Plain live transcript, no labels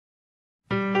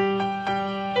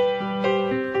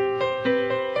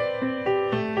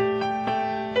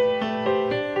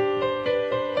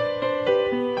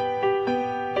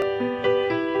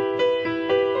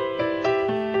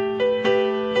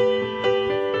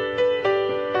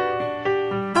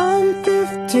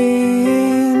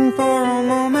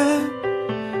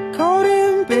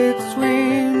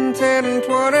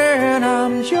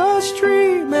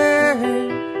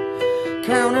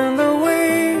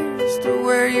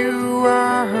you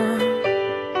are.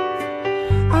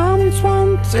 I'm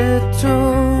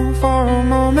 22 for a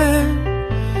moment,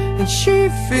 and she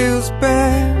feels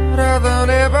better than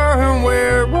ever, and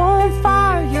we're on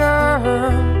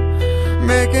fire,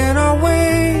 making our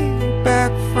way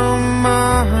back from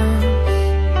Mars.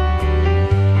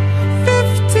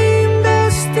 15,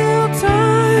 there's still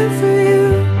time for you,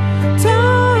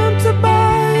 time to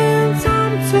buy and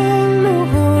time to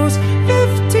lose.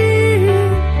 15,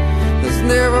 there's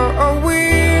never a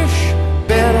wish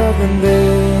better than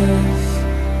this,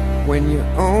 when you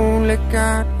only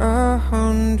got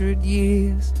 100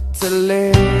 years to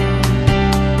live.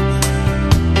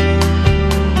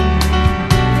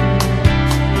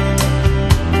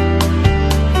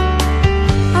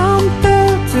 I'm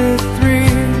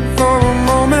 33 for a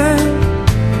moment,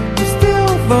 I'm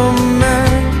still the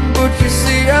man, but you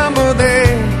see I'm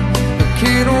there, a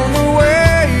kid on the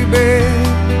way, babe,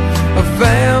 a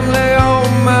family on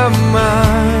my mind.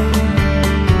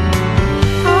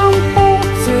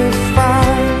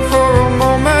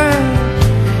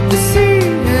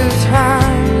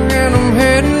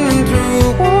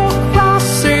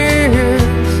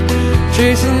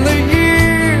 Chasing the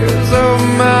years of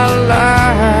my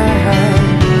life.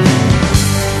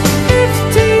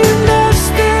 15, there's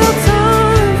still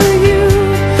time for you,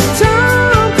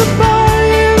 time to buy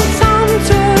and time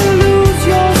to lose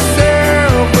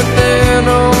yourself within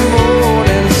a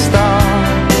morning star.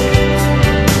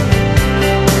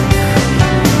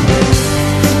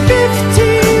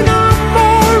 15, I'm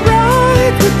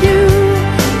alright with you.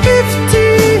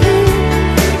 15,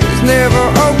 there's never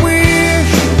a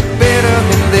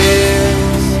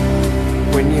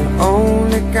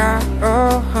only got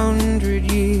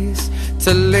 100 years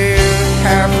to live.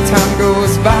 Half time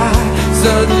goes by,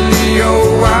 suddenly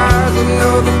your eyes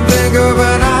another blink of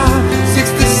an eye.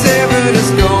 67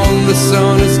 is gone, the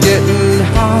sun is getting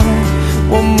high,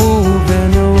 we're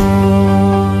moving on.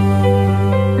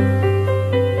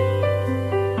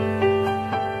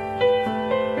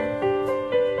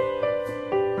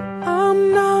 I'm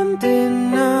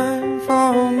 99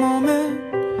 for a moment,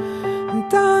 I'm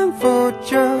dying for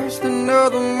just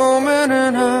another moment,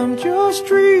 and I'm just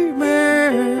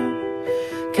dreaming,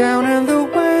 counting the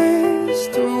ways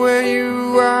to where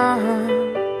you are.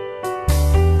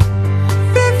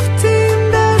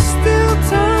 15, there's still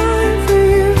time for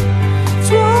you.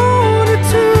 22,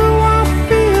 I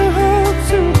feel her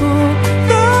too.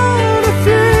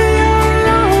 33, you're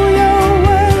on your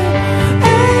way.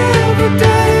 Every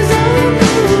day's a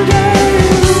new day.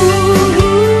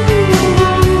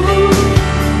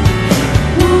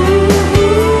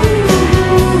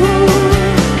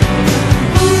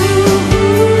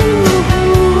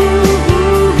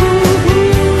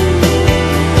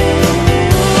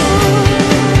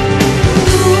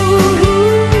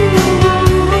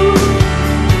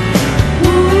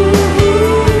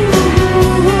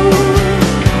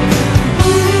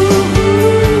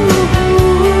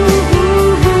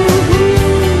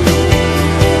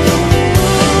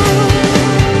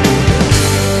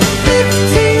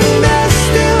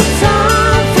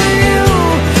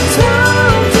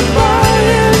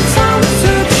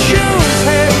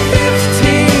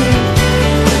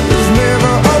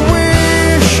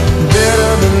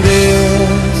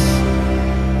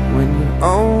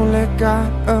 Only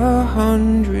got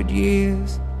 100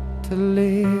 years to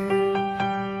live.